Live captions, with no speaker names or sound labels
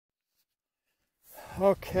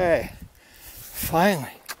Okay, finally,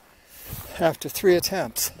 after 3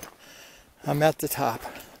 attempts, I'm at the top.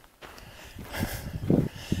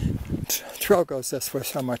 Trail goes this way,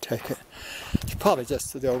 so I'm going to take it. It's probably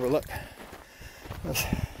just to the overlook.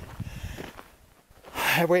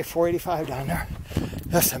 I weigh 485 down there.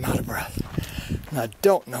 Yes, I'm out of breath. And I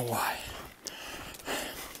don't know why.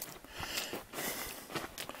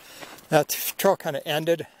 That trail kind of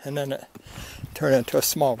ended, and then it turned into a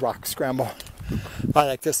small rock scramble. I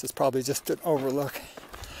think this is probably just an overlook.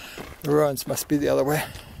 The ruins must be the other way.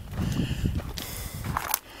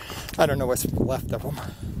 I don't know what's left of them.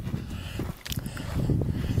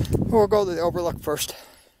 We'll go to the overlook first.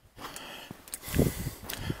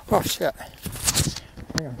 Oh shit.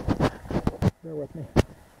 Hang on. Bear with me.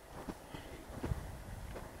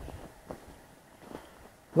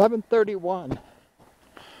 11:31.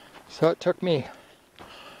 So it took me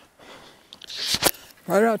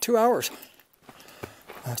right around 2 hours.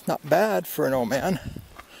 That's not bad for an old man.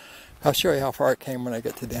 I'll show you how far it came when I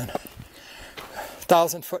get to the end.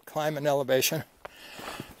 1,000-foot climb in elevation.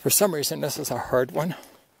 For some reason, this is a hard one.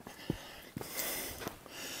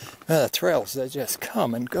 And the trails, they just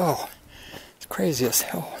come and go. It's crazy as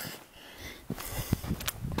hell.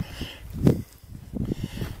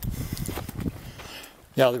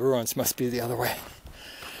 Yeah, the ruins must be the other way.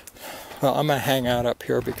 Well, I'm going to hang out up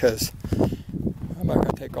here because I'm not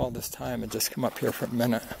going to take all this time and just come up here for a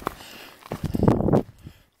minute.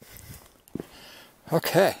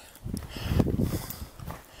 Okay.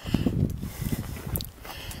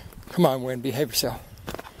 Come on, Wayne, behave yourself.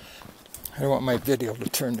 I don't want my video to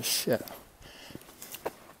turn to shit.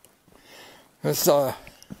 There's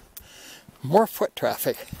more foot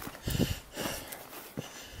traffic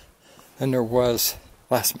than there was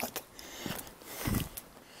last month.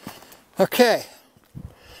 Okay,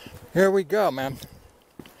 here we go, man.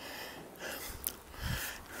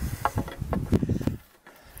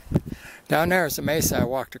 Down there is the mesa I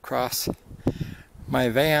walked across. My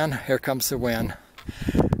van, here comes the wind.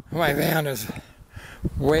 My van is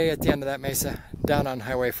way at the end of that mesa, down on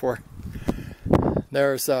Highway 4.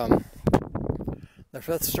 There's the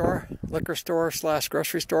fifth store, liquor store /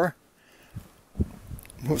 grocery store.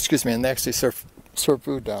 Oh, excuse me, and they actually serve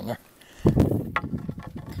food down there.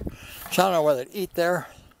 So I don't know whether to eat there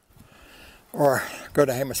or go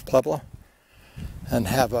to Jemez Pueblo and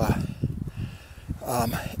have a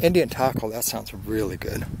Indian taco. That sounds really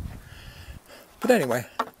good. But anyway,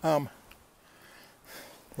 do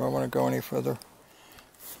I want to go any further?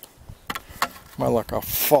 Well, look, I'll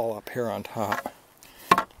fall up here on top.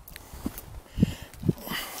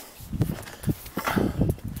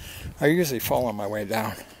 I usually fall on my way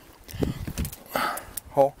down.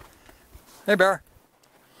 Oh, hey bear.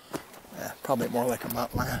 Yeah, probably more like a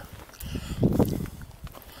mountain lion.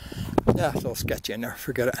 Yeah, it's a little sketchy in there.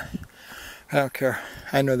 Forget it. I don't care.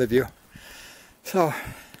 I know the view. So,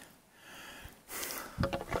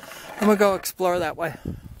 I'm gonna go explore that way.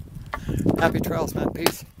 Happy trails, man.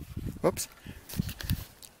 Peace. Whoops.